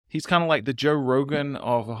He's kind of like the Joe Rogan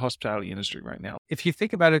of the hospitality industry right now. If you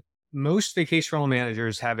think about it, most vacation rental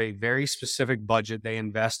managers have a very specific budget they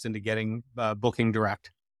invest into getting booking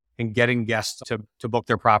direct and getting guests to book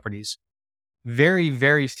their properties. Very,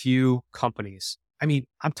 very few companies, I mean,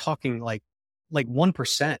 I'm talking like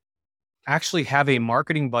 1%, actually have a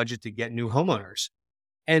marketing budget to get new homeowners.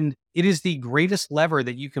 And it is the greatest lever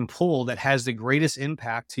that you can pull that has the greatest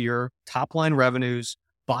impact to your top line revenues,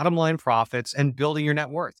 bottom line profits, and building your net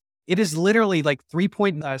worth. It is literally like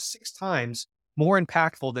 3.6 times more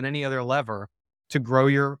impactful than any other lever to grow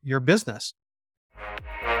your business.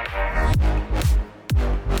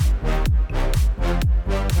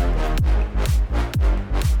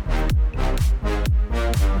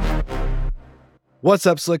 What's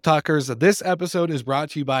up, Slick Talkers? This episode is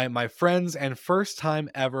brought to you by my friends and first time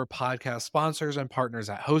ever podcast sponsors and partners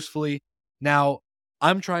at Hostfully. Now,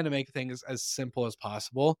 I'm trying to make things as simple as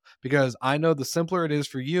possible because I know the simpler it is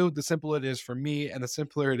for you, the simpler it is for me, and the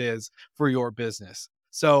simpler it is for your business.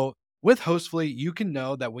 So with Hostfully, you can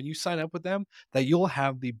know that when you sign up with them, that you'll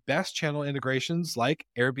have the best channel integrations like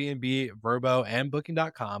Airbnb, Vrbo, and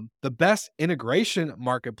Booking.com, the best integration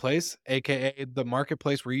marketplace, aka the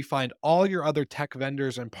marketplace where you find all your other tech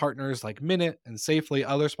vendors and partners like Minute and Safely,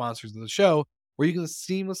 other sponsors of the show, where you can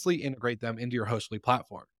seamlessly integrate them into your Hostfully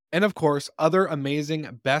platform. And of course, other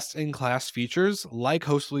amazing best-in-class features like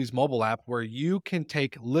Hostfully's mobile app, where you can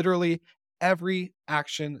take literally every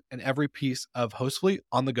action and every piece of Hostfully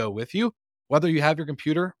on the go with you, whether you have your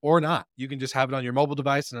computer or not. You can just have it on your mobile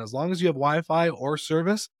device, and as long as you have Wi-Fi or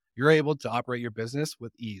service, you're able to operate your business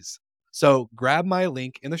with ease. So grab my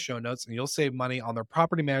link in the show notes and you'll save money on their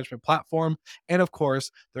property management platform and, of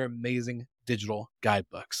course, their amazing digital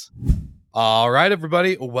guidebooks. All right,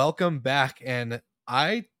 everybody, welcome back. And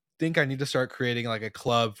I think I need to start creating like a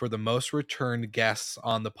club for the most returned guests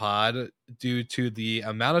on the pod due to the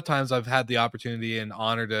amount of times I've had the opportunity and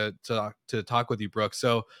honor to talk with you, Brooke.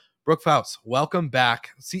 So Brooke Pfautz, welcome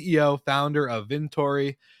back, CEO, founder of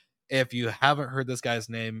Vintory. If you haven't heard this guy's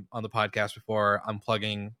name on the podcast before, I'm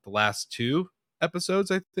plugging the last 2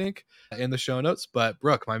 episodes, I think, in the show notes. But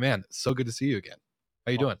Brooke, my man, so good to see you again.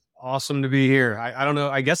 How you doing? Awesome to be here. I don't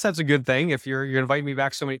know. I guess that's a good thing. If you're inviting me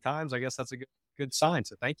back so many times, I guess that's a good sign.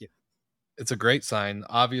 So thank you. It's a great sign.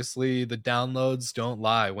 Obviously, the downloads don't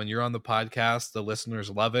lie. When you're on the podcast, the listeners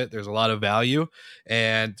love it. There's a lot of value.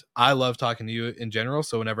 And I love talking to you in general.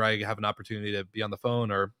 So whenever I have an opportunity to be on the phone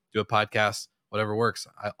or do a podcast, whatever works,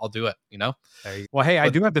 I'll do it, you know? Well, hey, I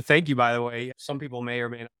do have to thank you, by the way. Some people may or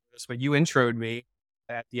may not know this, but you introed me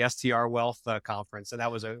at the STR Wealth conference. And it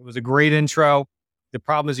was a great intro. The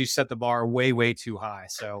problem is you set the bar way, way too high.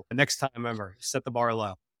 So the next time, remember, set the bar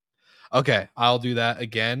low. Okay, I'll do that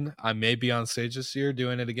again. I may be on stage this year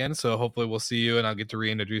doing it again, so hopefully we'll see you and I'll get to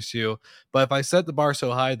reintroduce you. But if I set the bar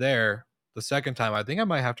so high there, the second time, I think I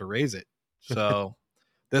might have to raise it. So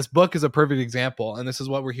this book is a perfect example, and this is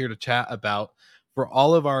what we're here to chat about. For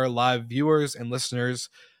all of our live viewers and listeners,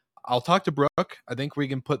 I'll talk to Brooke. I think we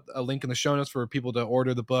can put a link in the show notes for people to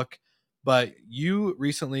order the book. But you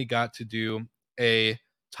recently got to do a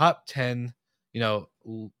top 10,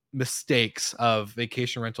 mistakes of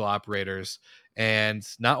vacation rental operators. And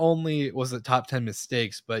not only was it top 10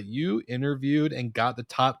 mistakes, but you interviewed and got the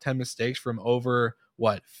top 10 mistakes from over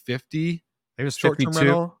 50? It was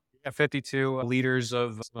 52. Yeah, 52 leaders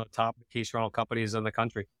of top vacation rental companies in the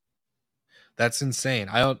country. That's insane.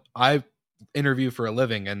 I interview for a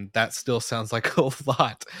living, and that still sounds like a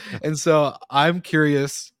lot. And so I'm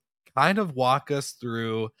curious, kind of walk us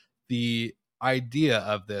through the idea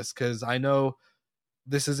of this, because I know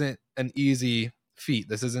this isn't an easy feat.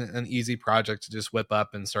 This isn't an easy project to just whip up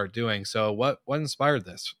and start doing. So what inspired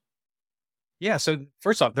this? Yeah. So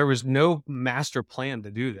first off, there was no master plan to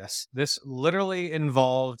do this. This literally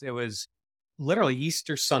involved, it was literally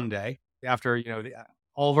Easter Sunday after,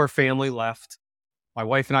 all of our family left. My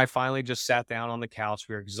wife and I finally just sat down on the couch.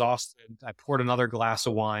 We were exhausted. I poured another glass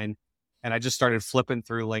of wine and I just started flipping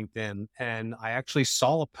through LinkedIn. And I actually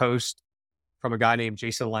saw a post from a guy named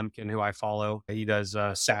Jason Lemkin, who I follow. He does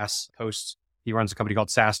SaaS posts. He runs a company called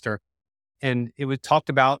SaaStr. And it was talked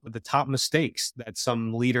about the top mistakes that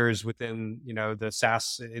some leaders within, the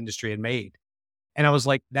SaaS industry had made. And I was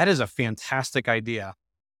like, that is a fantastic idea.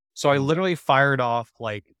 So I literally fired off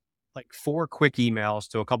like 4 quick emails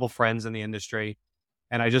to a couple friends in the industry.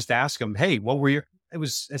 And I just asked them, hey, it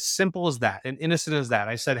was as simple as that and innocent as that.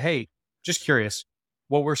 I said, hey, just curious,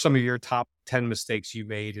 what were some of your top 10 mistakes you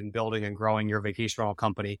made in building and growing your vacation rental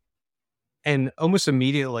company? And almost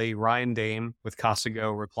immediately, Ryan Dame with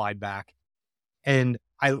Casago replied back. And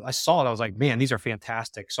I saw it. I was like, man, these are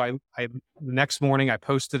fantastic. So I the next morning, I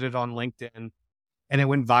posted it on LinkedIn. and it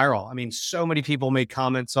went viral. I mean, so many people made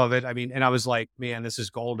comments of it. I mean, and I was like, man, this is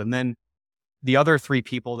gold. And then the other 3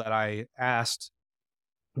 people that I asked,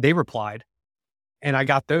 they replied, and I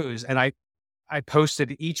got those, and I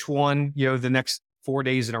posted each one, the next 4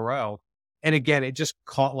 days in a row. And again, it just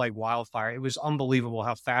caught like wildfire. It was unbelievable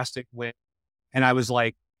how fast it went. And I was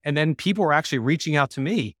like, and then people were actually reaching out to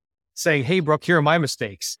me saying, "Hey, Brooke, here are my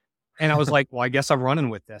mistakes." And I was like, well, I guess I'm running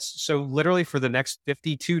with this. So literally for the next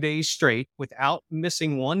 52 days straight, without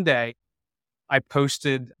missing one day, I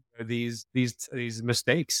posted these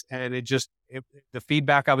mistakes, and the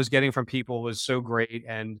feedback I was getting from people was so great.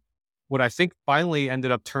 And what I think finally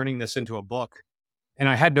ended up turning this into a book, and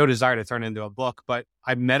I had no desire to turn it into a book, but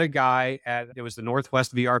I met a guy it was the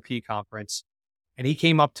Northwest VRP conference, and he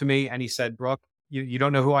came up to me and he said, "Brooke, you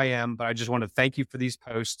don't know who I am, but I just want to thank you for these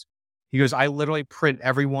posts." He goes, "I literally print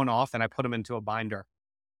every one off and I put them into a binder."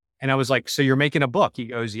 And I was like, "So you're making a book?" He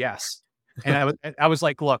goes, "Yes." And I was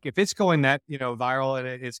like, look, if it's going that, viral, and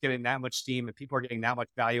it's getting that much steam and people are getting that much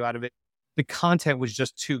value out of it, the content was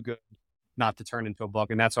just too good not to turn into a book.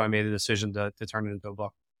 And that's why I made a decision to turn it into a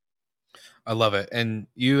book. I love it. And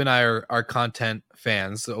you and I are content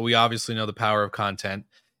fans. So we obviously know the power of content.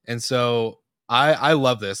 And so I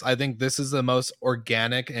love this. I think this is the most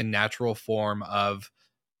organic and natural form of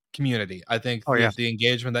community. I think the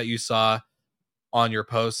engagement that you saw on your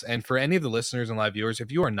posts, and for any of the listeners and live viewers,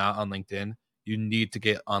 if you are not on LinkedIn, you need to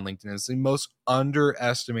get on LinkedIn. It's the most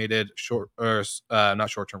underestimated not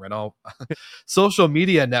short-term rental, social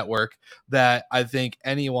media network that I think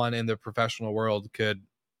anyone in the professional world could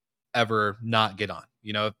ever not get on,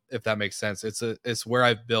 if that makes sense. It's where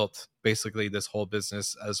I've built basically this whole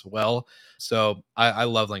business as well. So I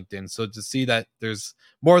love LinkedIn. So to see that there's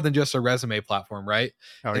more than just a resume platform, right?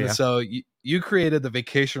 So you created the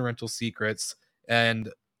vacation rental secrets,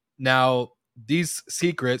 and now these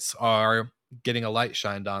secrets are getting a light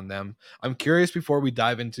shined on them. I'm curious, before we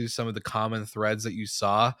dive into some of the common threads that you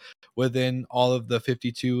saw within all of the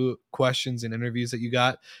 52 questions and interviews that you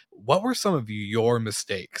got, what were some of your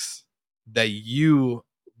mistakes that you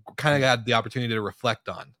kind of had the opportunity to reflect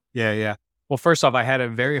on? Yeah. Well, first off, I had a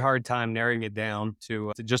very hard time narrowing it down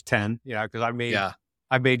to just 10, because I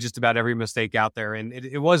made just about every mistake out there. And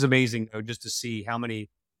it was amazing, though, just to see how many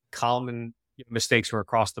common mistakes were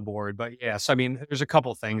across the board. But yes, I mean, there's a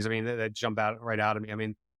couple things, that jump right out of me. I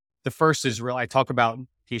mean, the first is I talk about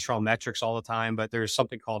Keystrom metrics all the time, but there's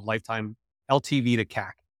something called lifetime LTV to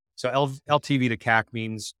CAC. So LTV to CAC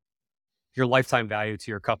means your lifetime value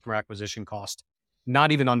to your customer acquisition cost,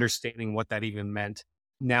 not even understanding what that even meant.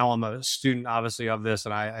 Now I'm a student, obviously, of this,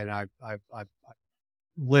 and I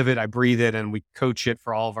live it, I breathe it, and we coach it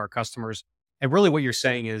for all of our customers. And really what you're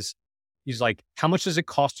saying is, he's like, how much does it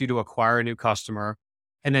cost you to acquire a new customer?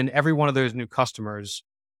 And then every one of those new customers,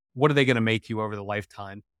 what are they going to make you over the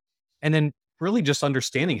lifetime? And then really just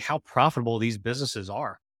understanding how profitable these businesses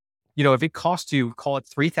are. If it costs you, call it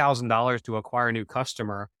 $3,000 to acquire a new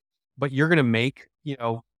customer, but you're going to make,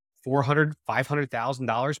 $400,000,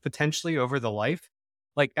 $500,000 potentially over the life.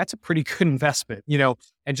 Like, that's a pretty good investment,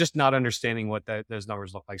 and just not understanding what those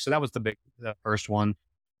numbers look like. So that was the first one.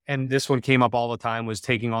 And this one came up all the time, was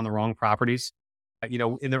taking on the wrong properties.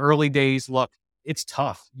 In the early days, look, it's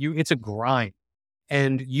tough. It's a grind,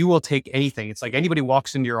 and you will take anything. It's like anybody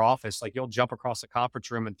walks into your office, like you'll jump across the conference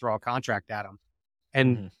room and throw a contract at them.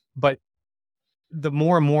 And, but the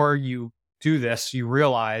more and more you do this, you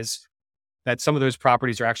realize that some of those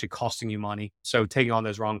properties are actually costing you money. So taking on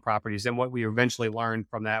those wrong properties. And what we eventually learned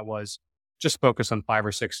from that was just focus on 5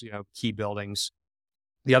 or 6, key buildings.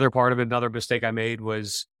 The other part of it, another mistake I made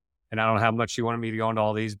was, and I don't know how much you wanted me to go into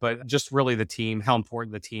all these, but just really the team, how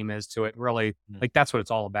important the team is to it. Really, like, that's what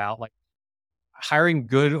it's all about. Like, hiring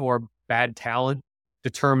good or bad talent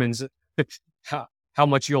determines how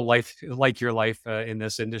much you'll like your life in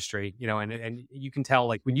this industry, and you can tell,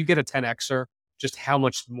 like, when you get a 10Xer, just how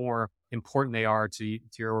much more important they are to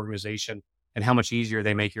your organization and how much easier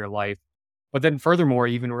they make your life. But then furthermore,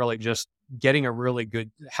 even really just getting a really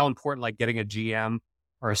good, how important, like, getting a GM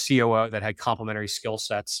or a COO that had complementary skill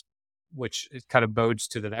sets, which it kind of bodes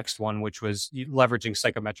to the next one, which was leveraging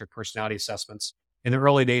psychometric personality assessments. In the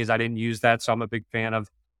early days, I didn't use that. So I'm a big fan of,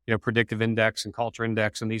 predictive index and culture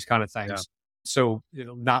index and these kind of things. Yeah. So,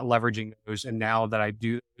 not leveraging those. And now that I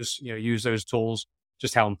do use those tools,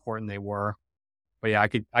 just how important they were. But yeah, I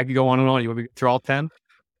could go on and on. You want me to go through all 10?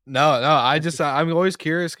 No. I'm always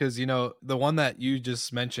curious because, the one that you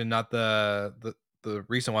just mentioned, not the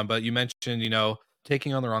recent one, but you mentioned,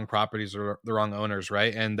 taking on the wrong properties or the wrong owners,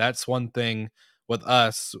 right? And that's one thing with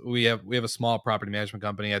us, we have a small property management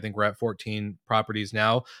company. I think we're at 14 properties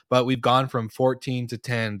now, but we've gone from 14 to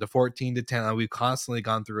 10 to 14 to 10. And we've constantly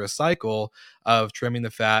gone through a cycle of trimming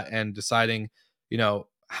the fat and deciding,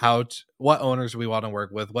 what owners do we want to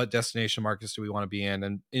work with, what destination markets do we want to be in,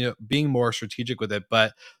 and being more strategic with it.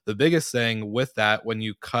 But the biggest thing with that, when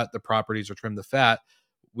you cut the properties or trim the fat,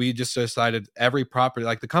 we just decided every property,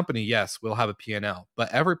 like the company, yes, we'll have a P&L, but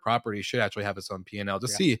every property should actually have its own P&L to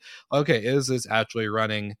see, okay, is this actually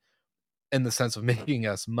running in the sense of making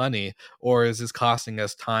us money, or is this costing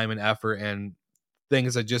us time and effort and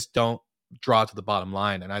things that just don't draw to the bottom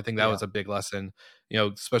line? And I think that was a big lesson,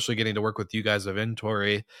 especially getting to work with you guys of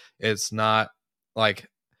inventory. It's not like,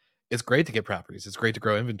 it's great to get properties, it's great to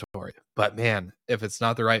grow inventory, but man, if it's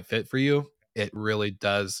not the right fit for you, it really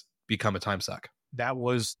does become a time suck. That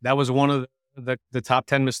was one of the top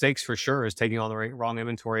 10 mistakes for sure, is taking on the wrong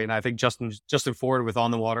inventory. And I think Justin Ford formerly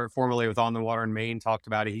with On the Water in Maine, talked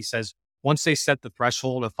about it. He says, once they set the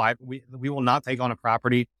threshold of five, we will not take on a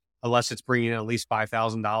property unless it's bringing in at least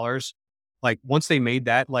 $5,000. Like once they made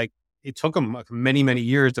that, like it took them many, many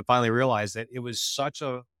years to finally realize that it was such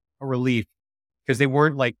a relief, because they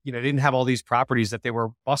weren't like, they didn't have all these properties that they were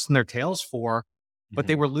busting their tails for, but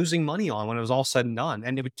they were losing money on when it was all said and done.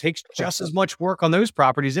 And it would take just as much work on those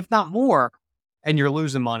properties, if not more, and you're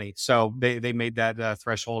losing money. So they made that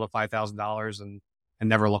threshold of $5,000 and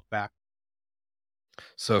never looked back.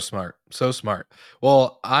 So smart. So smart.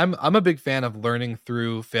 Well, I'm a big fan of learning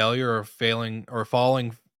through failure or failing or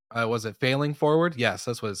falling. Was it failing forward? Yes,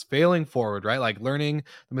 that's what it's, failing forward, right? Like learning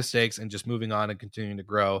the mistakes and just moving on and continuing to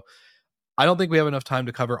grow. I don't think we have enough time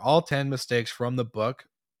to cover all 10 mistakes from the book,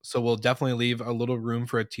 so we'll definitely leave a little room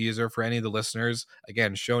for a teaser for any of the listeners.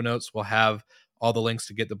 Again, show notes will have all the links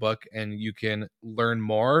to get the book, and you can learn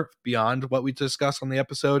more beyond what we discussed on the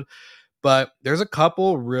episode. But there's a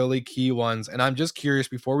couple really key ones, and I'm just curious,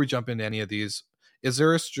 before we jump into any of these, is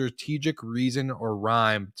there a strategic reason or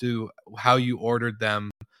rhyme to how you ordered them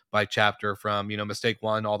by chapter from, mistake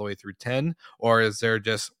 1 all the way through 10, or is there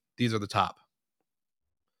just, these are the top?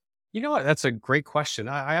 You know what? That's a great question.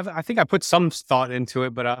 I think I put some thought into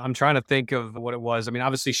it, but I'm trying to think of what it was. I mean,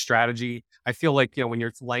 obviously strategy. I feel like, when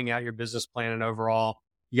you're laying out your business plan and overall,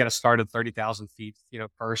 you got to start at 30,000 feet,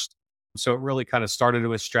 first. So it really kind of started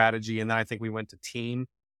with strategy. And then I think we went to team,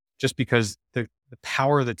 just because the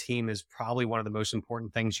power of the team is probably one of the most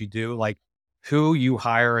important things you do. Like who you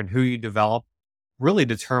hire and who you develop really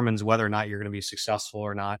determines whether or not you're going to be successful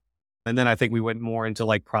or not. And then I think we went more into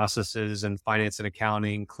like processes and finance and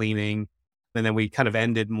accounting, cleaning. And then we kind of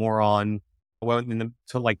ended more on,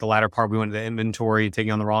 to like the latter part, we went into inventory,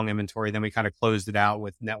 taking on the wrong inventory. Then we kind of closed it out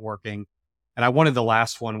with networking. And I wanted the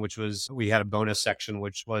last one, which was, we had a bonus section,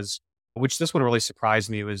 which this one really surprised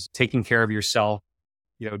me. It was taking care of yourself.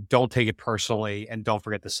 Don't take it personally, and don't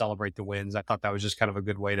forget to celebrate the wins. I thought that was just kind of a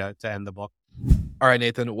good way to end the book. All right,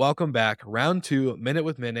 Nathan, welcome back. Round 2, minute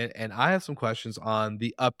with minute. And I have some questions on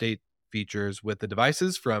the update features with the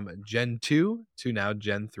devices from Gen 2 to now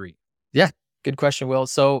Gen 3. Yeah, good question, Will.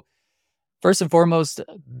 So first and foremost,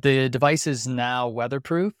 the device is now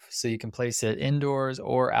weatherproof, so you can place it indoors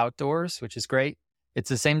or outdoors, which is great. It's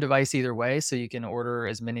the same device either way, so you can order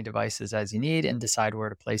as many devices as you need and decide where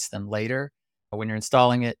to place them later. When you're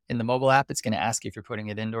installing it in the mobile app, it's going to ask you if you're putting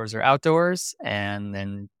it indoors or outdoors, and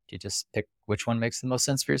then you just pick which one makes the most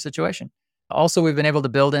sense for your situation. Also, we've been able to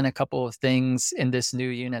build in a couple of things in this new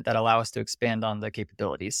unit that allow us to expand on the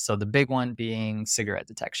capabilities. So the big one being cigarette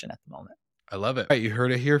detection at the moment. I love it. All right, you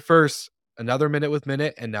heard it here first. Another minute with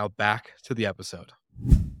minute, and now back to the episode.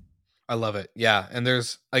 I love it. Yeah, and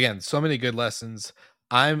there's, again, so many good lessons.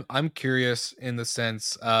 I'm curious in the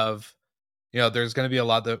sense of, there's going to be a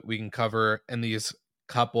lot that we can cover in these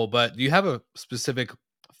couple, but do you have a specific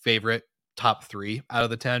favorite top 3 out of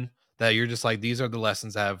the 10 that you're just like, these are the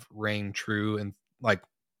lessons that have reigned true and like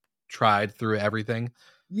tried through everything?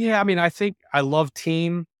 Yeah, I mean, I think I love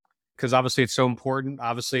team, because obviously it's so important.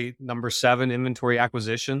 Obviously, number 7, inventory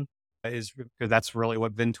acquisition, is because that's really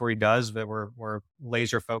what Vintory does. That we're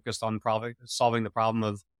laser focused on solving the problem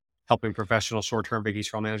of helping professional short-term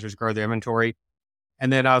vacation rental managers grow their inventory.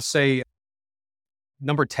 And then I'll say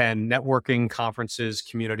number 10, networking, conferences,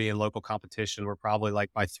 community, and local competition were probably like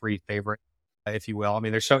my 3 favorite, if you will. I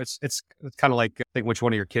mean, it's kind of like, I think which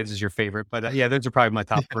one of your kids is your favorite, but yeah, those are probably my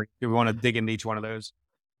top 3. If we want to dig into each one of those.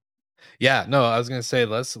 Yeah, no, I was gonna say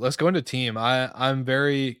let's go into team. I'm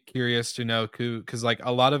very curious to know, because like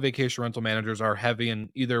a lot of vacation rental managers are heavy in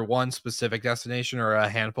either one specific destination or a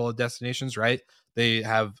handful of destinations, right? They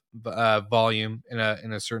have volume in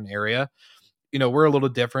a certain area. We're a little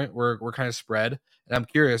different. We're kind of spread, and I'm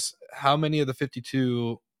curious how many of the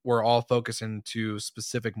 52 were all focused into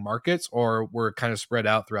specific markets, or were kind of spread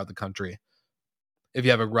out throughout the country? If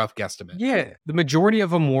you have a rough guesstimate. Yeah, the majority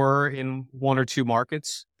of them were in one or two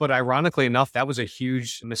markets, but ironically enough, that was a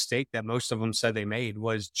huge mistake that most of them said they made,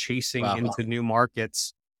 was chasing Wow. into new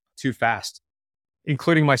markets too fast,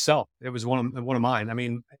 including myself. It was one of mine. I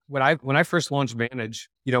mean, when I first launched Vantage,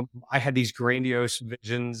 I had these grandiose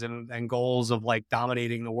visions and goals of like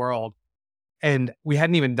dominating the world, and we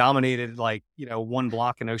hadn't even dominated like one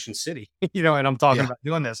block in Ocean City, and I'm talking about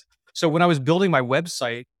doing this. So when I was building my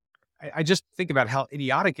website, I just think about how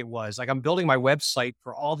idiotic it was. Like, I'm building my website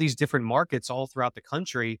for all these different markets all throughout the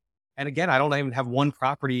country. And again, I don't even have one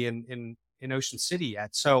property in Ocean City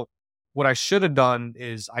yet. So what I should have done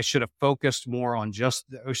is I should have focused more on just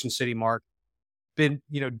the Ocean City market,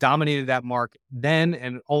 dominated that market, then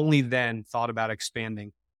and only then thought about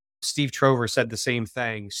expanding. Steve Trover said the same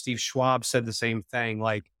thing. Steve Schwab said the same thing.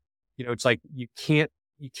 Like, it's like you can't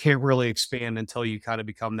really expand until you kind of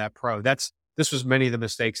become that pro. This was many of the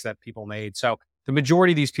mistakes that people made. So the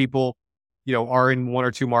majority of these people, are in one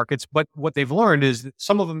or two markets, but what they've learned is that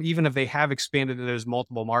some of them, even if they have expanded to those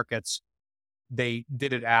multiple markets, they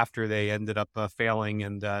did it after they ended up failing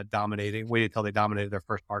and waited until they dominated their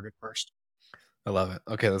first market first. I love it.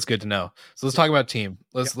 Okay, that's good to know. So let's talk about team.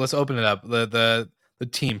 Let's open it up. The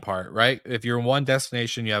team part, right? If you're in one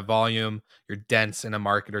destination, you have volume, you're dense in a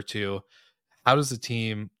market or two. How does the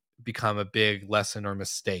team become a big lesson or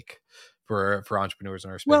mistake for entrepreneurs in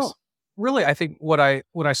our space? Well, really, I think what I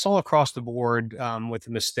saw across the board with the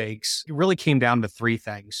mistakes, it really came down to three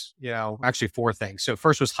things, actually four things. So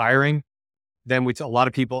first was hiring, then a lot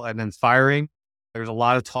of people, and then firing. There's a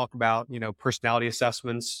lot of talk about, personality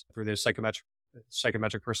assessments through those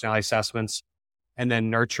psychometric personality assessments, and then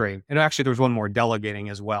nurturing. And actually there was one more, delegating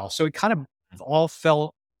as well. So it kind of all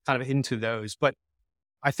fell kind of into those. But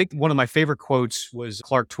I think one of my favorite quotes was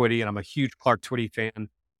Clark Twitty, and I'm a huge Clark Twitty fan.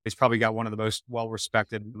 He's probably got one of the most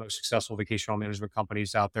well-respected, most successful vacational management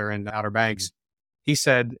companies out there in the Outer Banks. He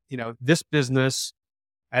said, this business,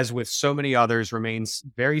 as with so many others, remains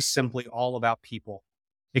very simply all about people.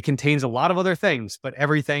 It contains a lot of other things, but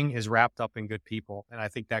everything is wrapped up in good people. And I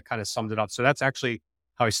think that kind of summed it up. So that's actually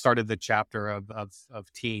how I started the chapter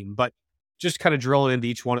of team. But just kind of drilling into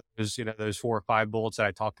each one of those, those 4 or 5 bullets that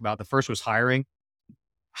I talked about. The first was hiring.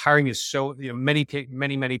 Hiring is so, many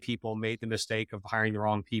people made the mistake of hiring the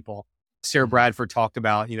wrong people. Sarah Bradford talked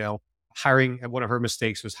about, hiring, and one of her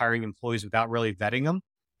mistakes was hiring employees without really vetting them,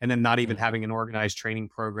 and then not even having an organized training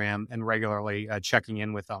program and regularly checking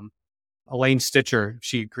in with them. Elaine Stitcher,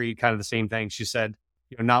 she agreed kind of the same thing. She said,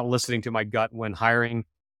 not listening to my gut when hiring,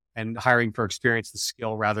 and hiring for experience and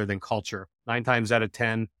skill rather than culture. 9 times out of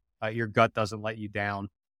 10, your gut doesn't let you down.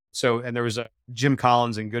 So, and there was Jim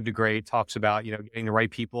Collins in Good to Great talks about, getting the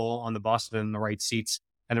right people on the bus and in the right seats.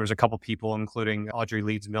 And there was a couple people, including Audrey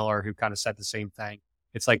Leeds Miller, who kind of said the same thing.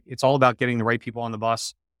 It's like, it's all about getting the right people on the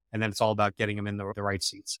bus, and then it's all about getting them in the right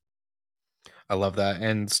seats. I love that.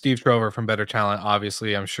 And Steve Trover from Better Talent,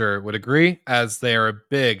 obviously, I'm sure would agree, as they are a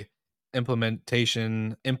big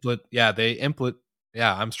implementation. I'm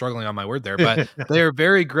struggling on my word there, but they are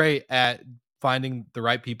very great at finding the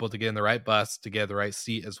right people to get in the right bus, to get the right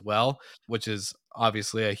seat as well, which is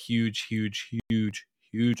obviously a huge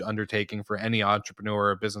undertaking for any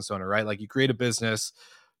entrepreneur or business owner, right? Like, you create a business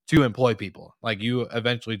to employ people. Like, you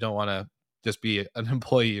eventually don't want to just be an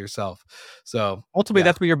employee yourself. So ultimately,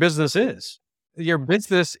 that's what your business is. Your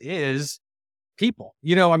business is people.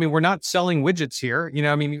 We're not selling widgets here.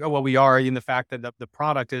 Well, we are in the fact that the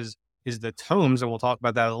product is the tomes, and we'll talk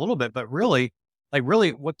about that a little bit, but really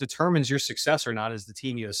what determines your success or not is the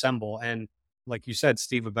team you assemble. And like you said,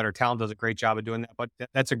 Steve with Better Talent does a great job of doing that, but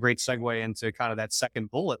that's a great segue into kind of that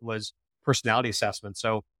second bullet, was personality assessment.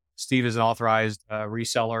 So Steve is an authorized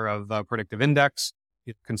reseller of Predictive Index.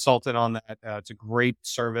 He's a consultant on that. It's a great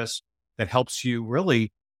service that helps you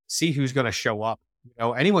really see who's going to show up.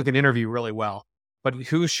 Anyone can interview really well, but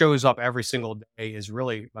who shows up every single day is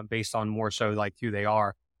really based on more so like who they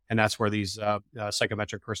are. And that's where these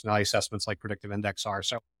psychometric personality assessments like Predictive Index are.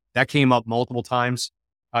 So that came up multiple times.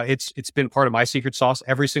 It's been part of my secret sauce.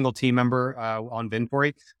 Every single team member on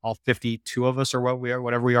Vintory, all 52 of us or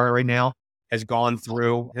whatever we are right now, has gone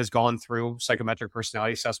through psychometric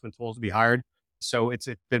personality assessment tools to be hired. So it's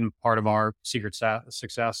been part of our secret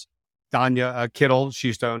success. Danya Kittle, she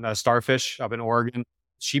used to own Starfish up in Oregon.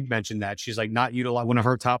 She mentioned that she's like one of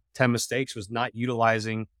her top 10 mistakes was not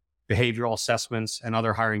utilizing behavioral assessments and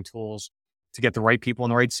other hiring tools to get the right people in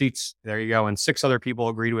the right seats. There you go. And 6 other people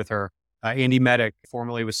agreed with her. Andy Medic,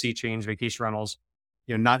 formerly with Sea Change Vacation Rentals,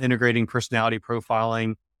 not integrating personality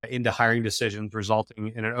profiling into hiring decisions,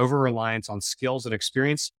 resulting in an over-reliance on skills and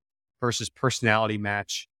experience versus personality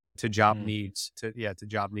match to job needs, to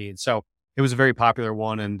job needs. So it was a very popular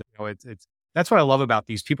one. And it's that's what I love about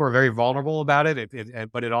these. People are very vulnerable about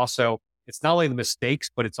it. But it also, it's not only the mistakes,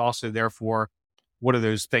 but it's also therefore what are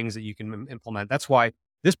those things that you can implement. That's why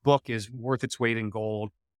this book is worth its weight in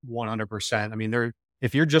gold, 100%. I mean,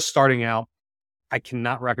 if you're just starting out, I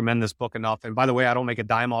cannot recommend this book enough. And by the way, I don't make a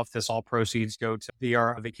dime off this. All proceeds go to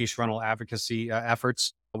our vacation rental advocacy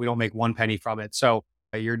efforts. We don't make one penny from it. So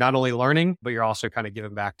you're not only learning, but you're also kind of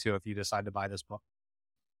giving back to if you decide to buy this book.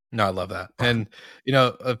 No, I love that. And,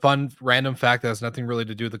 a fun random fact that has nothing really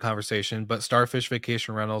to do with the conversation, but Starfish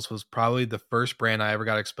Vacation Rentals was probably the first brand I ever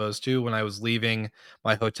got exposed to when I was leaving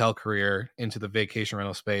my hotel career into the vacation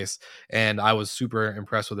rental space. And I was super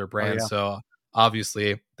impressed with their brand. yeah. So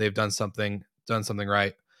obviously they've done something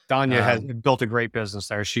right. Danya has built a great business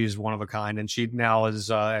there. She's one of a kind, and she now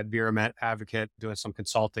is at Vera Advocate doing some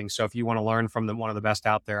consulting. So if you want to learn from one of the best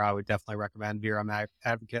out there, I would definitely recommend Vera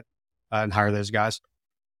Advocate and hire those guys.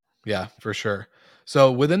 Yeah, for sure.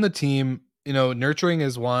 So within the team, nurturing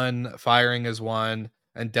is one, firing is one,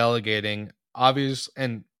 and delegating, obvious,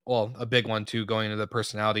 and well, a big one too, going into the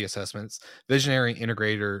personality assessments, visionary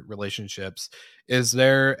integrator relationships. Is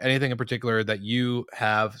there anything in particular that you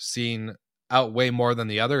have seen outweigh more than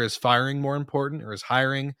the other? Is firing more important, or is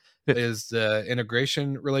hiring? Is the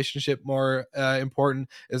integration relationship more important?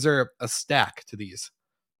 Is there a stack to these?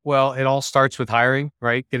 Well, it all starts with hiring,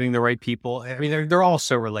 right? Getting the right people. I mean, they're all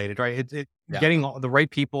so related, right? Getting the right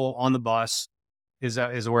people on the bus is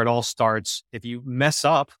where it all starts. If you mess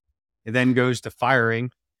up, it then goes to firing.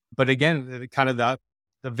 But again, the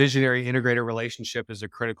visionary integrator relationship is a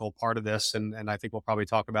critical part of this. And I think we'll probably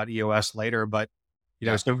talk about EOS later, but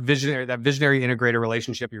so visionary integrator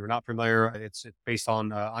relationship, if you're not familiar, it's based on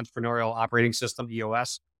entrepreneurial operating system,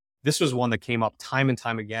 EOS. This was one that came up time and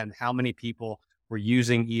time again. How many people were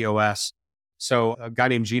using EOS? So a guy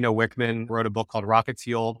named Gino Wickman wrote a book called Rocket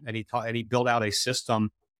Fuel, and he built out a system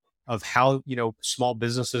of how, small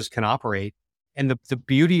businesses can operate. And the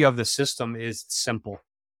beauty of the system is simple.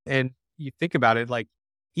 And you think about it, like,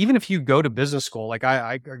 even if you go to business school, like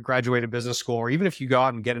I graduated business school, or even if you go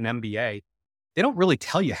out and get an MBA, they don't really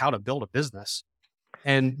tell you how to build a business.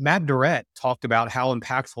 And Matt Durrett talked about how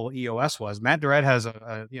impactful EOS was. Matt Durrett has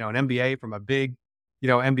an MBA from a big,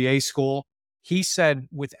 MBA school. He said,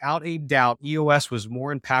 without a doubt, EOS was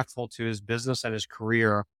more impactful to his business and his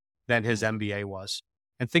career than his MBA was.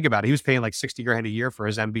 And think about it. He was paying like $60,000 a year for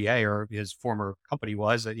his MBA, or his former company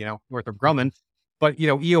was at, Northrop Grumman. But,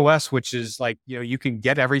 EOS, which is like, you can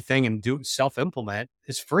get everything and do self-implement,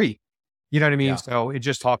 is free. You know what I mean? Yeah. So it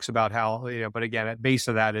just talks about how, but again, at base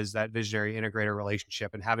of that is that visionary integrator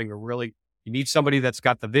relationship, and having you need somebody that's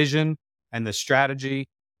got the vision and the strategy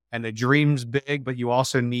and the dreams big, but you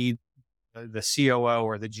also need the COO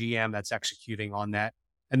or the GM that's executing on that.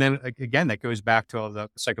 And then again, that goes back to the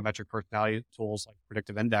psychometric personality tools like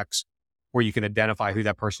Predictive Index, where you can identify who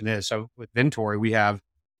that person is. So with Vintory, we have,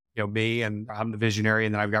 me, and I'm the visionary,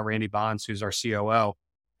 and then I've got Randy Bonds, who's our COO,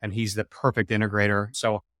 and he's the perfect integrator.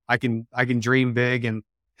 So I can dream big and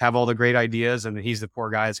have all the great ideas, and he's the poor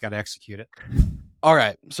guy that's got to execute it. All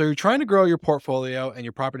right. So you're trying to grow your portfolio and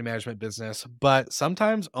your property management business, but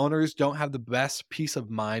sometimes owners don't have the best peace of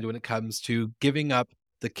mind when it comes to giving up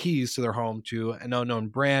the keys to their home to an unknown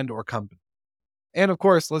brand or company. And of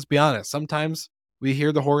course, let's be honest, sometimes we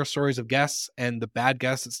hear the horror stories of guests and the bad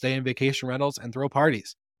guests that stay in vacation rentals and throw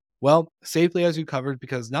parties. Well, Safely has you covered,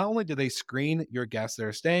 because not only do they screen your guests that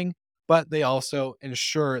are staying, but they also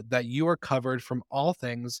ensure that you are covered from all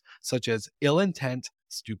things such as ill intent,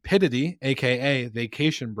 stupidity, aka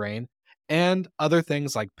vacation brain, and other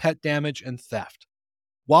things like pet damage and theft.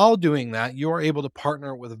 While doing that, you are able to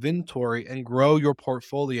partner with Vintory and grow your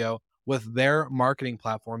portfolio with their marketing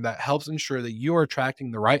platform that helps ensure that you are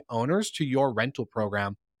attracting the right owners to your rental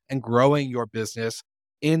program and growing your business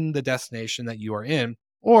in the destination that you are in.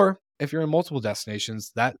 Or if you're in multiple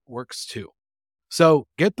destinations, that works too. So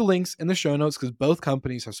get the links in the show notes, because both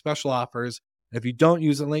companies have special offers. And if you don't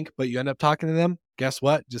use a link, but you end up talking to them, guess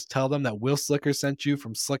what? Just tell them that Will Slicker sent you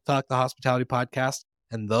from Slick Talk, the Hospitality Podcast,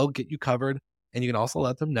 and they'll get you covered. And you can also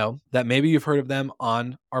let them know that maybe you've heard of them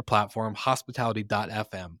on our platform,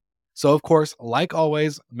 hospitality.fm. So of course, like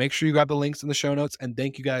always, make sure you grab the links in the show notes. And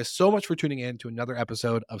thank you guys so much for tuning in to another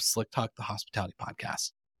episode of Slick Talk, the Hospitality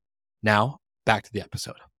Podcast. Now, back to the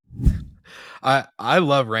episode. I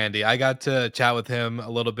love Randy. I got to chat with him a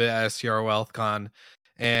little bit at STR WealthCon,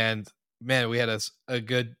 and man, we had a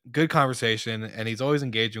good conversation, and he's always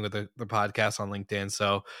engaging with the podcast on LinkedIn.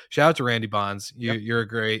 So shout out to Randy Bonds. You're a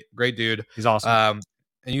great dude. He's awesome.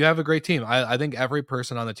 And you have a great team. I think every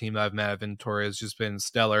person on the team that I've met at Vintory has just been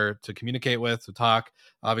stellar to communicate with, to talk.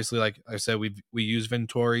 Obviously, like I said, we use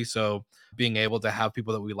Vintory, so being able to have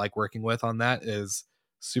people that we like working with on that is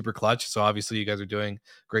super clutch. So obviously, you guys are doing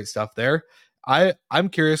great stuff there. I'm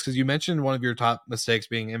curious because you mentioned one of your top mistakes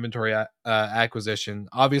being inventory acquisition.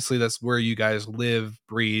 Obviously, that's where you guys live,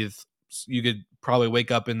 breathe. You could probably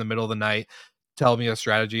wake up in the middle of the night, tell me a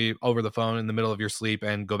strategy over the phone in the middle of your sleep,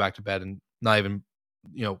 and go back to bed and not even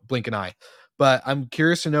blink an eye. But I'm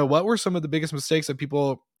curious to know, what were some of the biggest mistakes that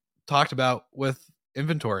people talked about with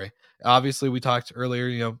inventory? Obviously, we talked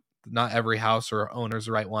earlier, not every house or owner is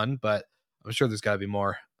the right one, but I'm sure there's got to be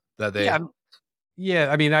more that they. Yeah.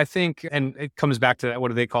 Yeah. I mean, I think, and it comes back to that, what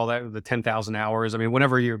do they call that? The 10,000 hours. I mean,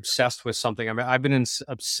 whenever you're obsessed with something, I mean, I've been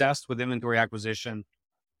obsessed with inventory acquisition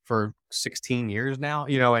for 16 years now,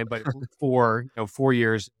 but for 4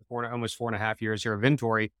 years, almost 4.5 years here of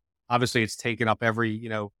inventory, obviously it's taken up every,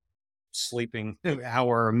 sleeping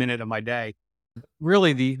hour or minute of my day.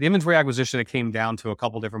 Really, the inventory acquisition, it came down to a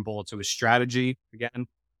couple different bullets. It was strategy. Again,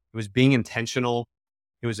 it was being intentional.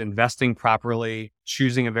 It was investing properly,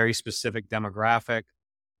 choosing a very specific demographic,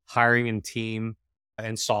 hiring a team,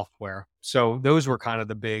 and software. So those were kind of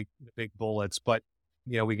the big bullets, but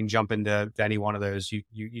we can jump into any one of those.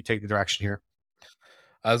 You take the direction here.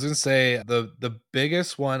 I was going to say the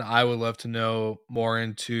biggest one I would love to know more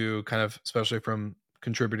into, kind of especially from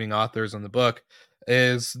contributing authors on the book,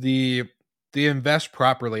 is the invest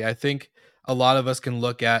properly. I think a lot of us can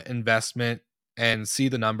look at investment and see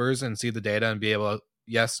the numbers and see the data and be able to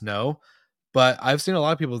yes, no. But I've seen a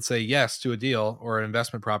lot of people say yes to a deal or an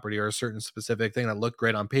investment property or a certain specific thing that looked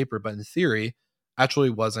great on paper, but in theory actually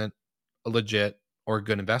wasn't a legit or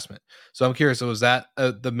good investment. So I'm curious, so was that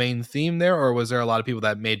the main theme there, or was there a lot of people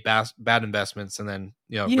that made bad investments and then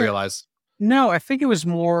realized? No, I think it was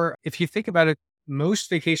more, if you think about it, most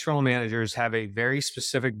vacation rental managers have a very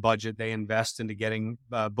specific budget they invest into getting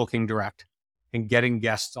booking direct and getting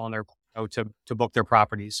guests on their to book their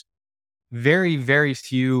properties. Very, very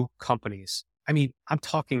few companies, I mean, I'm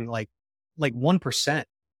talking like 1%,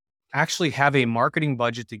 actually have a marketing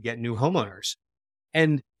budget to get new homeowners.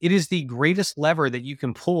 And it is the greatest lever that you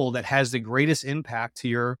can pull that has the greatest impact to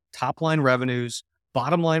your top line revenues,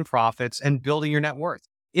 bottom line profits, and building your net worth.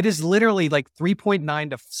 It is literally like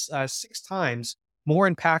 3.9 to 6 times more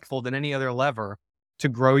impactful than any other lever to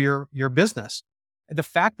grow your business. The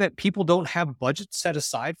fact that people don't have budgets set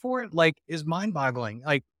aside for it, is mind boggling.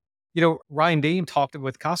 Ryan Dame talked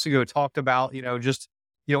about,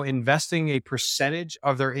 investing a percentage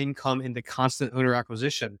of their income into constant owner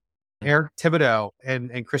acquisition. Eric Thibodeau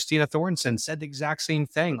and Christina Thornton said the exact same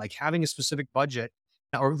thing, like having a specific budget,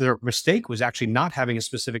 or their mistake was actually not having a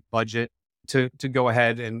specific budget to go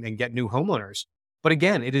ahead and get new homeowners. But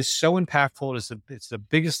again, it is so impactful. It's the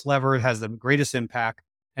biggest lever. It has the greatest impact.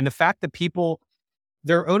 And the fact that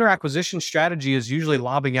their owner acquisition strategy is usually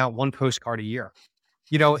lobbing out one postcard a year.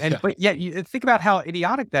 But yet you think about how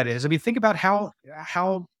idiotic that is. I mean, think about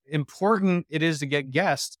how important it is to get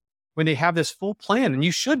guests when they have this full plan, and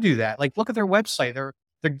you should do that. Look at their website.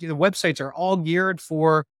 The websites are all geared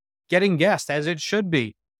for getting guests, as it should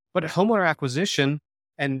be. But homeowner acquisition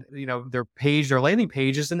and their landing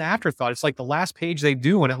page is an afterthought. It's like the last page they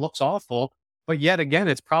do, and it looks awful. But yet again,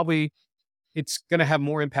 it's going to have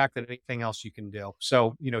more impact than anything else you can do.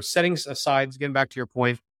 So setting aside, getting back to your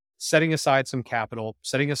point, setting aside some capital,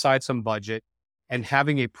 setting aside some budget, and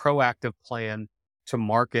having a proactive plan to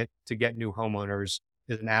market to get new homeowners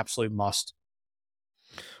is an absolute must.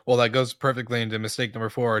 Well, that goes perfectly into mistake number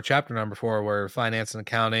 4, or chapter number 4, where finance and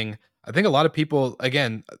accounting. I think a lot of people,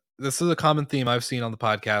 again, this is a common theme I've seen on the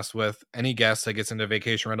podcast with any guest that gets into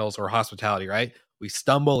vacation rentals or hospitality, right? We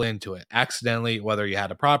stumble into it accidentally, whether you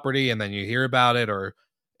had a property and then you hear about it, or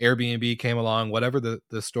Airbnb came along, whatever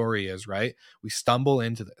the story is, right? We stumble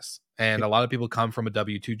into this. And a lot of people come from a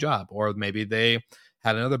W-2 job, or maybe they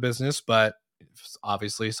had another business, but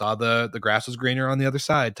obviously saw the grass was greener on the other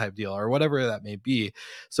side type deal, or whatever that may be.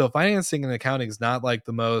 So financing and accounting is not like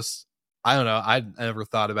the most, I don't know, I never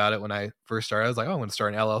thought about it when I first started. I was like, oh, I'm going to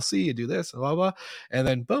start an LLC and do this and blah, blah. And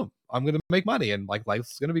then boom, I'm going to make money and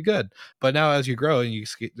life's going to be good. But now as you grow and you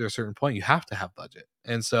get to a certain point, you have to have budget.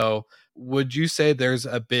 And so would you say there's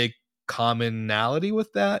a big commonality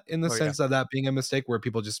with that, in the sense of that being a mistake where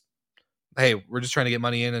people just, hey, we're just trying to get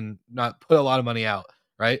money in and not put a lot of money out,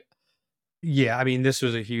 right? Yeah, I mean, this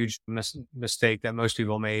was a huge mistake that most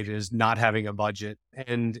people made, is not having a budget.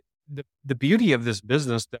 And the beauty of this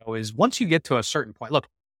business, though, is once you get to a certain point, look,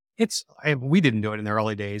 we didn't do it in the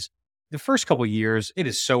early days. The first couple of years, it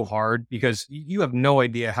is so hard because you have no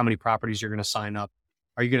idea how many properties you're going to sign up.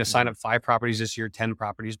 Are you going to sign up 5 properties this year, 10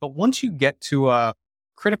 properties? But once you get to a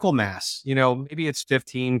critical mass, maybe it's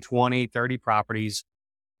 15, 20, 30 properties,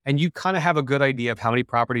 and you kind of have a good idea of how many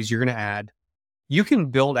properties you're going to add, you can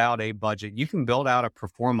build out a budget. You can build out a pro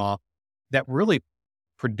forma that really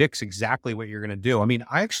predicts exactly what you're going to do. I mean,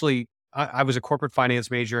 I was a corporate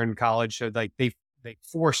finance major in college. So like they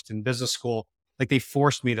forced in business school, like they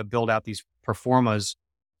forced me to build out these pro formas.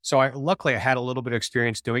 So luckily I had a little bit of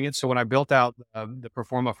experience doing it. So when I built out the pro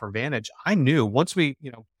forma for Vantage, I knew once we,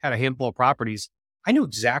 had a handful of properties, I knew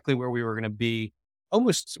exactly where we were going to be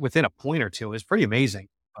almost within a point or two. It was pretty amazing.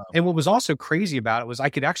 And what was also crazy about it was I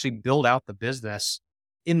could actually build out the business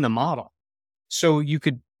in the model. So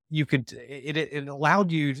it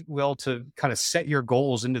allowed you, Will, to kind of set your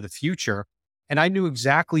goals into the future. And I knew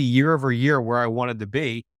exactly year over year where I wanted to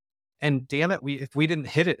be. And damn it, if we didn't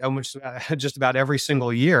hit it almost just about every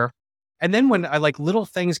single year. And then when little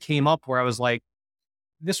things came up where I was like,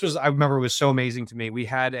 I remember it was so amazing to me.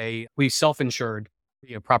 We self-insured,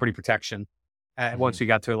 property protection. Once we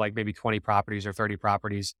got to maybe 20 properties or 30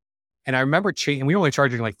 properties. And I remember and we were only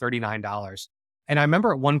charging $39. And I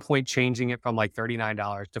remember at one point changing it from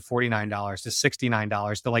 $39 to $49 to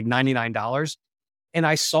 $69 to $99. And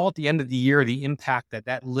I saw at the end of the year, the impact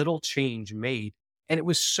that little change made. And it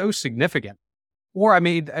was so significant. Or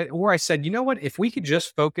I said, you know what, if we could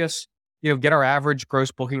just focus, get our average gross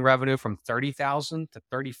booking revenue from 30,000 to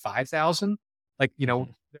 35,000,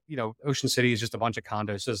 Ocean City is just a bunch of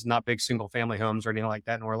condos. So it's not big single family homes or anything like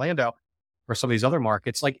that in Orlando or some of these other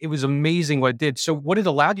markets. It was amazing what it did. So what it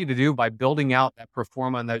allowed you to do by building out that pro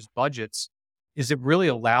forma and those budgets is it really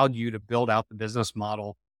allowed you to build out the business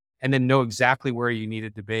model and then know exactly where you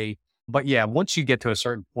needed to be. But yeah, once you get to a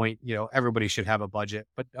certain point, everybody should have a budget,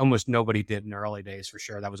 but almost nobody did in the early days for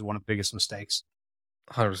sure. That was one of the biggest mistakes.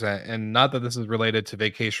 100%. And not that this is related to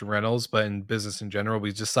vacation rentals, but in business in general,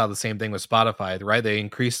 we just saw the same thing with Spotify, right? They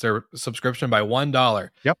increased their subscription by $1.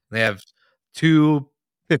 Yep. They have 2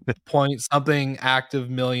 point something active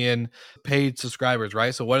million paid subscribers,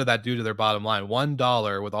 right? So what did that do to their bottom line?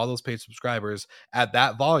 $1 with all those paid subscribers at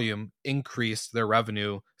that volume increased their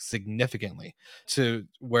revenue significantly to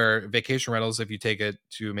where vacation rentals, if you take it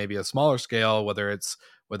to maybe a smaller scale, whether it's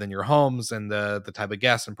within your homes and the type of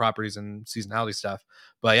guests and properties and seasonality stuff.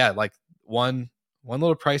 But yeah, one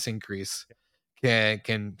little price increase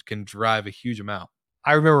can drive a huge amount.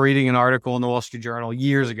 I remember reading an article in the Wall Street Journal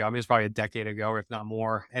years ago. I mean, it's probably a decade ago, or if not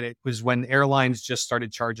more. And it was when airlines just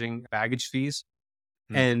started charging baggage fees.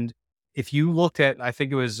 And if you looked at, I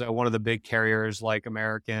think it was one of the big carriers like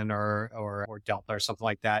American or Delta or something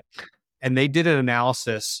like that. And they did an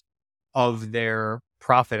analysis of their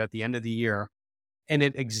profit at the end of the year. And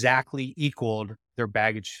it exactly equaled their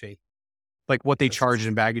baggage fee, what they charged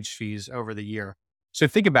in baggage fees over the year. So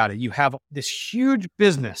think about it. You have this huge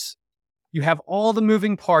business. You have all the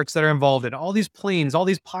moving parts that are involved in all these planes, all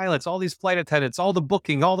these pilots, all these flight attendants, all the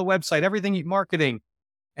booking, all the website, everything, marketing.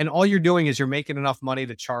 And all you're doing is you're making enough money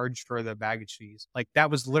to charge for the baggage fees. That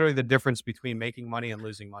was literally the difference between making money and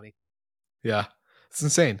losing money. Yeah. It's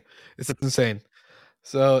insane. It's insane.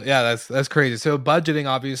 So yeah, that's crazy. So budgeting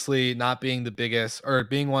obviously not being the biggest or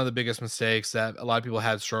being one of the biggest mistakes that a lot of people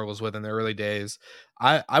had struggles with in the early days.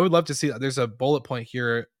 I would love to see, there's a bullet point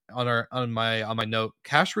here on my note,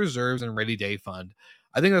 cash reserves and rainy day fund.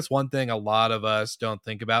 I think that's one thing a lot of us don't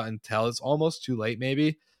think about until it's almost too late.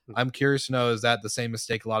 Maybe I'm curious to know, is that the same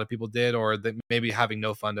mistake a lot of people did, or that maybe having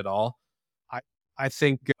no fund at all? I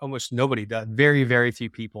think almost nobody does. Very, very few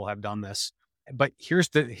people have done this. But here's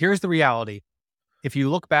the reality. If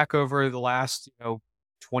you look back over the last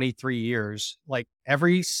 23 years,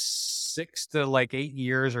 every 6 to 8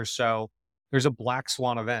 years or so, there's a black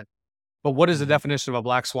swan event. But what is the definition of a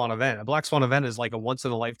black swan event? A black swan event is a once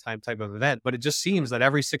in a lifetime type of event, but it just seems that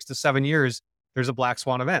every 6 to 7 years, there's a black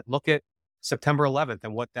swan event. Look at September 11th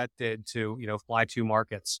and what that did to, fly to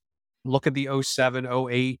markets. Look at the 07,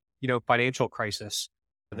 08, financial crisis,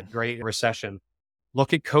 the Great Recession.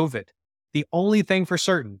 Look at COVID. The only thing for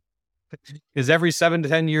certain is every 7 to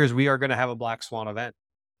 10 years, we are going to have a black swan event.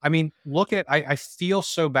 I mean, I feel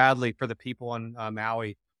so badly for the people in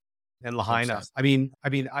Maui and Lahaina. I mean,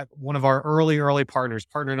 one of our early partners,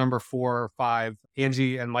 partner number 4 or 5,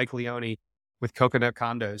 Angie and Mike Leone with Coconut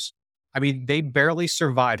Condos. I mean, they barely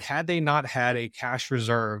survived. Had they not had a cash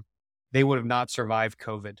reserve, they would have not survived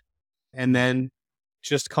COVID. And then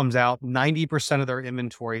just comes out 90% of their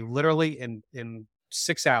inventory, literally in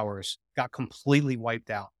 6 hours, got completely wiped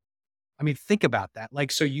out. I mean, think about that.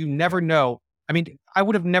 So you never know. I mean, I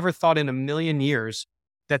would have never thought in a million years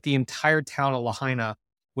that the entire town of Lahaina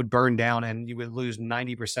would burn down and you would lose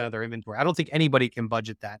 90% of their inventory. I don't think anybody can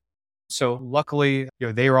budget that. So luckily,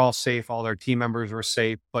 they were all safe. All their team members were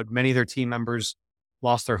safe, but many of their team members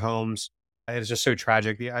lost their homes. It's just so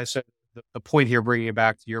tragic. I said the point here, bringing it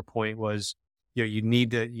back to your point, was you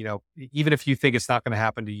need to, even if you think it's not going to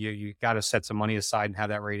happen to you, you got to set some money aside and have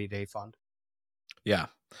that rainy day fund. Yeah.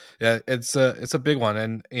 Yeah. It's a big one.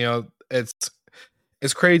 And,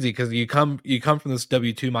 it's crazy because you come from this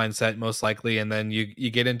W-2 mindset most likely, and then you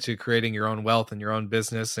get into creating your own wealth and your own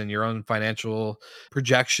business and your own financial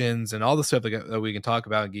projections and all the stuff that we can talk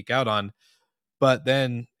about and geek out on. But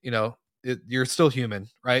then, you're still human,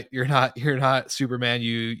 right? You're not Superman.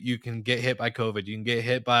 You can get hit by COVID. You can get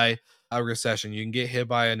hit by a recession. You can get hit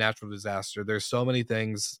by a natural disaster. There's so many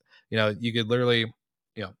things, you could literally,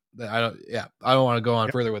 I don't want to go on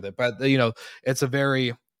further with it, but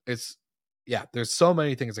there's so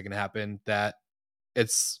many things that can happen that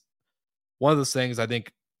it's one of those things I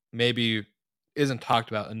think maybe isn't talked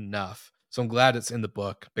about enough. So I'm glad it's in the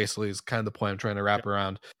book, basically, is kind of the point I'm trying to wrap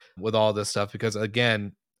around with all this stuff. Because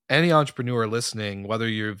again, any entrepreneur listening, whether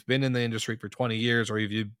you've been in the industry for 20 years or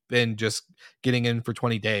if you've been just getting in for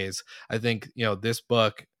 20 days, I think, this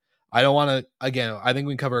book, I don't want to, again, I think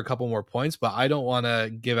we can cover a couple more points, but I don't want to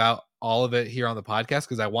give out all of it here on the podcast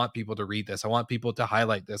because I want people to read this. I want people to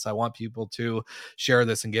highlight this. I want people to share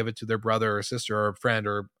this and give it to their brother or sister or friend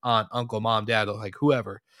or aunt, uncle, mom, dad, like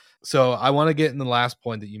whoever. So I want to get in the last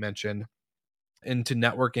point that you mentioned into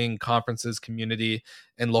networking, conferences, community,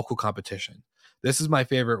 and local competition. This is my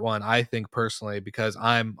favorite one, I think, personally, because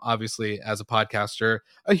I'm obviously, as a podcaster,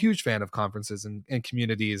 a huge fan of conferences and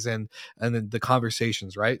communities and the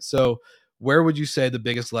conversations, right? So where would you say the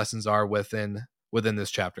biggest lessons are within this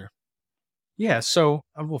chapter? Yeah. So,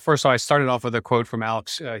 well, first of all, I started off with a quote from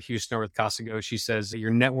Alex Houston with Casago. She says,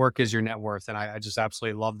 "Your network is your net worth." And I just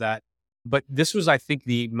absolutely love that. But this was, I think,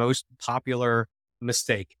 the most popular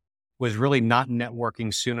mistake was really not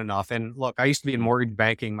networking soon enough. And look, I used to be in mortgage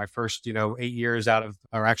banking. My first, 8 years out of,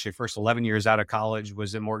 or actually first 11 years out of college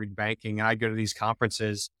was in mortgage banking. And I'd go to these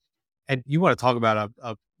conferences and you want to talk about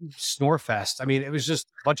a snore fest. I mean, it was just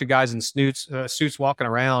a bunch of guys in suits walking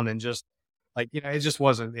around and just like, it just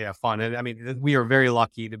wasn't fun. And I mean, we are very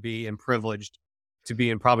lucky to be and privileged to be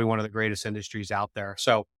in probably one of the greatest industries out there.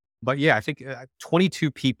 So, but yeah, I think 22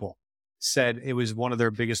 people said it was one of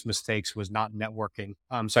their biggest mistakes was not networking.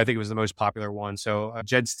 So I think it was the most popular one. So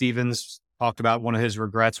Jed Stevens talked about one of his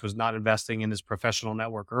regrets was not investing in his professional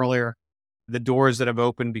network earlier. The doors that have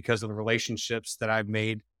opened because of the relationships that I've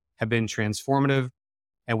made have been transformative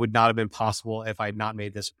and would not have been possible if I had not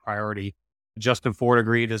made this a priority. Justin Ford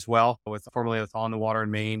agreed as well, formerly with On the Water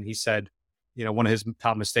in Maine. He said, one of his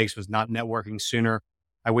top mistakes was not networking sooner.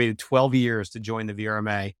 I waited 12 years to join the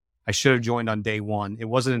VRMA. I should have joined on day one. It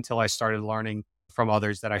wasn't until I started learning from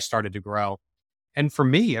others that I started to grow. And for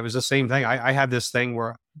me, it was the same thing. I have this thing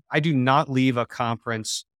where I do not leave a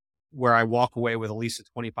conference where I walk away with at least a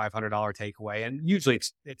 $2,500 takeaway. And usually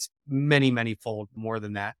it's many, many fold more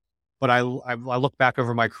than that. But I look back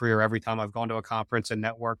over my career every time I've gone to a conference and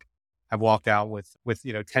networked, I've walked out with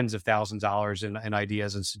tens of thousands of dollars in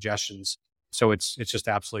ideas and suggestions. So it's just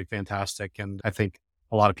absolutely fantastic. And I think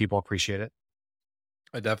a lot of people appreciate it.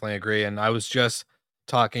 I definitely agree. And I was just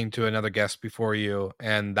talking to another guest before you,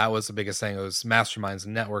 and that was the biggest thing. It was masterminds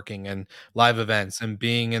and networking and live events and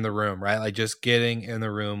being in the room, right? Like just getting in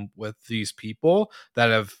the room with these people that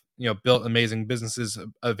have, built amazing businesses,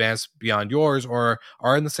 advanced beyond yours, or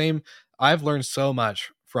are in the same. I've learned so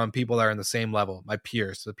much from people that are in the same level, my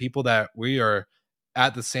peers, the people that we are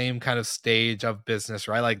at the same kind of stage of business,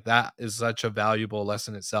 right? Like that is such a valuable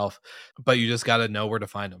lesson itself, but you just got to know where to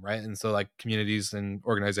find them, right? And so like communities and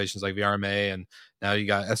organizations like VRMA, and now you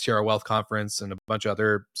got STR Wealth Conference and a bunch of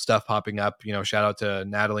other stuff popping up, shout out to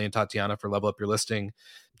Natalie and Tatiana for Level Up Your Listing,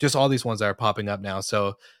 just all these ones that are popping up now.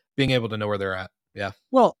 So being able to know where they're at. Yeah.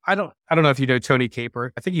 Well, I don't know if you know Tony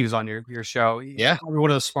Caper. I think he was on your show. Yeah. He's one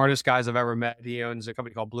of the smartest guys I've ever met. He owns a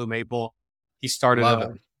company called Blue Maple. He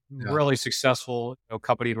started really successful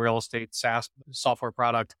company in real estate, SaaS software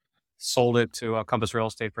product, sold it to Compass Real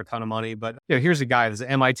Estate for a ton of money. But here's a guy that's an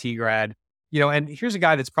MIT grad, and here's a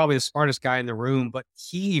guy that's probably the smartest guy in the room, but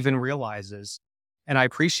he even realizes, and I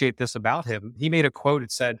appreciate this about him. He made a quote.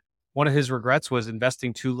 It said, one of his regrets was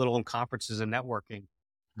investing too little in conferences and networking.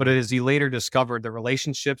 But as he later discovered, the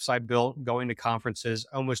relationships I built going to conferences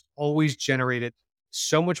almost always generated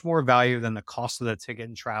so much more value than the cost of the ticket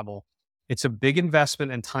and travel. It's a big investment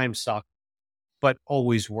and time suck, but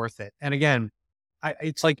always worth it. And again,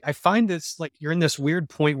 it's like, I find this like you're in this weird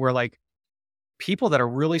point where like people that are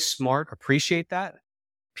really smart appreciate that.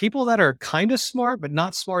 People that are kind of smart, but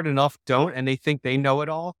not smart enough don't. And they think they know it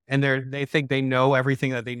all. And they think they know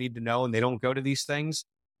everything that they need to know. And they don't go to these things.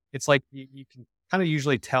 it's like you can kind of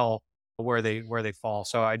usually tell where they fall.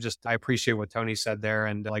 So I appreciate what Tony said there.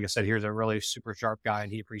 And like I said, here's a really super sharp guy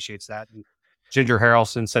and he appreciates that. And Ginger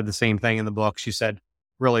Harrelson said the same thing in the book. She said,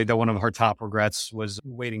 really, one of her top regrets was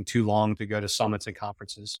waiting too long to go to summits and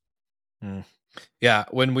conferences. Yeah.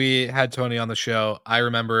 When we had Tony on the show, I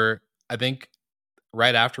remember, I think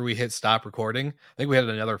right after we hit stop recording, I think we had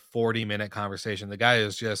another 40-minute conversation. The guy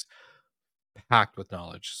is just packed with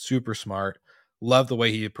knowledge, super smart. Love the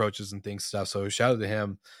way he approaches and thinks stuff. So shout out to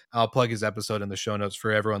him. I'll plug his episode in the show notes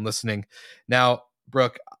for everyone listening. Now,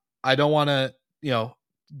 Brooke, I don't want to,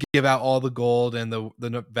 give out all the gold and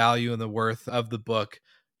the value and the worth of the book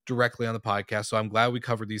directly on the podcast. So I'm glad we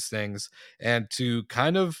covered these things. And to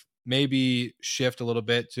kind of maybe shift a little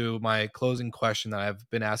bit to my closing question that I've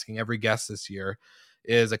been asking every guest this year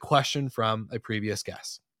is a question from a previous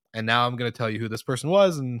guest. And now I'm going to tell you who this person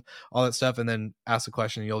was and all that stuff, and then ask the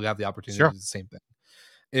question and you'll have the opportunity to do the same thing.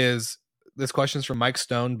 This question is from Mike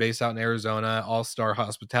Stone, based out in Arizona, All-Star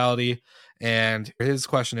Hospitality. And his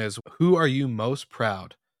question is, who are you most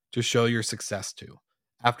proud to show your success to?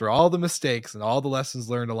 After all the mistakes and all the lessons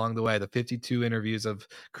learned along the way, the 52 interviews of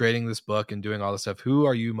creating this book and doing all this stuff, who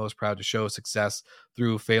are you most proud to show success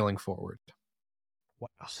through failing forward? Wow,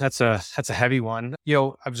 that's a heavy one.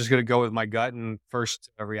 I'm just going to go with my gut and first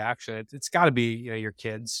reaction. It's got to be your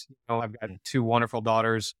kids. I've got two wonderful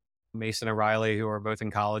daughters, Mason and Riley, who are both in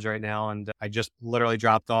college right now, and I just literally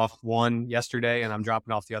dropped off one yesterday, and I'm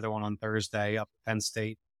dropping off the other one on Thursday up at Penn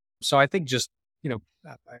State. So I think just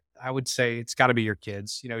I would say it's got to be your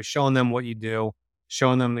kids. Showing them what you do,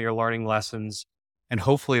 showing them that you're learning lessons, and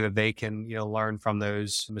hopefully that they can learn from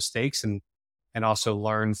those mistakes and also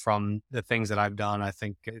learn from the things that I've done. I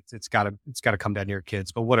think it's got to come down to your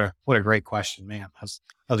kids. But what a great question, man. That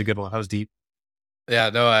was a good one. That was deep. Yeah,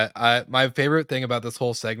 no, I my favorite thing about this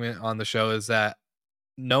whole segment on the show is that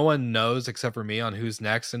no one knows except for me on who's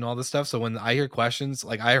next and all this stuff. So when I hear questions,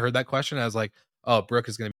 like I heard that question, I was like, oh, Brooke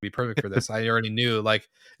is going to be perfect for this. I already knew,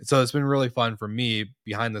 so it's been really fun for me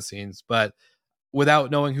behind the scenes, but without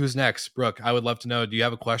knowing who's next, Brooke, I would love to know, do you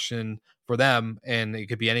have a question for them? And it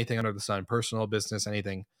could be anything under the sun, personal, business,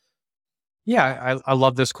 anything. Yeah, I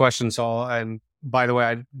love this question, Saul. And by the way,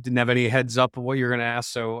 I didn't have any heads up of what you're going to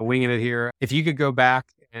ask, so winging it here. If you could go back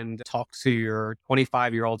and talk to your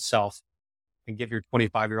 25-year-old self and give your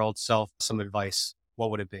 25-year-old self some advice, what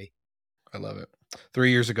would it be? I love it.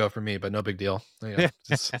 3 years ago for me, but no big deal.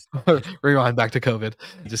 Just rewind back to COVID.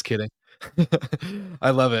 Just kidding.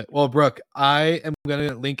 I love it. Well, Brooke, I am going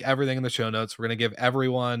to link everything in the show notes. We're going to give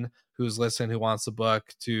everyone who's listening, who wants the book,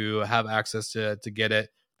 to have access to get it.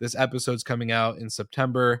 This episode's coming out in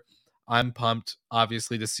September. I'm pumped,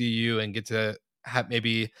 obviously, to see you and get to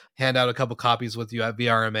maybe hand out a couple copies with you at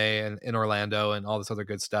VRMA and in Orlando and all this other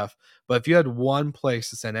good stuff. But if you had one place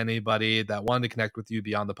to send anybody that wanted to connect with you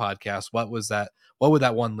beyond the podcast, what would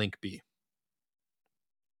that one link be?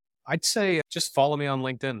 I'd say just follow me on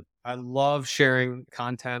LinkedIn. I love sharing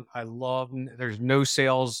content. There's no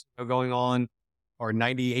sales going on, or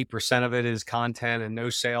 98% of it is content and no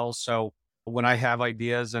sales. So when I have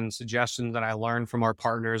ideas and suggestions that I learn from our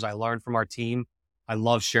partners, I learn from our team, I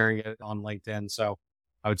love sharing it on LinkedIn. So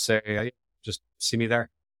I would say just see me there.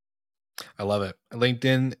 I love it.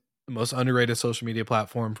 LinkedIn, the most underrated social media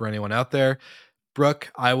platform for anyone out there.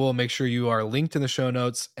 Brooke, I will make sure you are linked in the show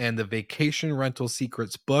notes, and the Vacation Rental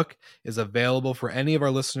Secrets book is available for any of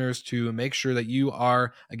our listeners to make sure that you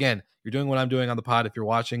are, again, you're doing what I'm doing on the pod. If you're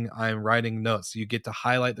watching, I'm writing notes. So you get to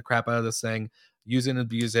highlight the crap out of this thing, use it and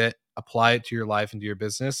abuse it, apply it to your life and to your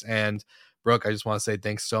business. And Brooke, I just want to say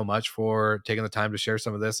thanks so much for taking the time to share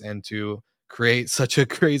some of this and to create such a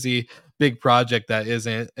crazy big project that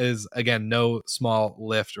is again, no small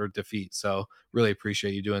lift or defeat. So really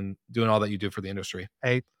appreciate you doing all that you do for the industry.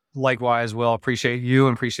 Hey, likewise, Will, appreciate you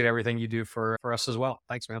and appreciate everything you do for us as well.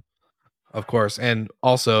 Thanks, man. Of course. And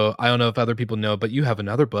also, I don't know if other people know, but you have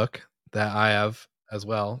another book that I have as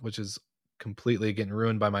well, which is completely getting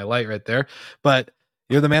ruined by my light right there. But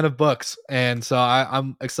you're the man of books. And so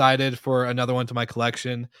I'm excited for another one to my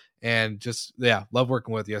collection, and just, love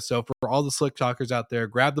working with you. So for all the slick talkers out there,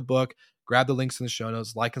 grab the book, grab the links in the show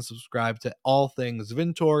notes, like and subscribe to all things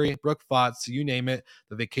Vintory, Brooke Pfautz, you name it.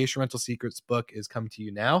 The Vacation Rental Secrets book is coming to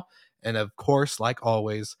you now. And of course, like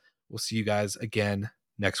always, we'll see you guys again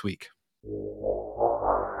next week.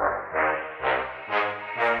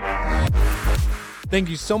 Thank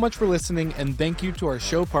you so much for listening, and thank you to our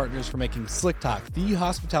show partners for making Slick Talk, the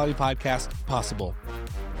hospitality podcast, possible.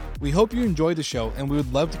 We hope you enjoyed the show, and we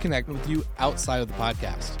would love to connect with you outside of the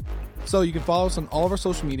podcast. So you can follow us on all of our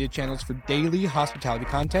social media channels for daily hospitality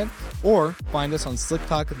content, or find us on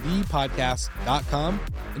slicktalkthepodcast.com.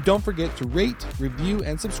 And don't forget to rate, review,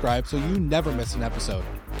 and subscribe so you never miss an episode.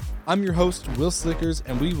 I'm your host, Will Slickers,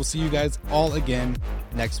 and we will see you guys all again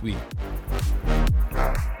next week.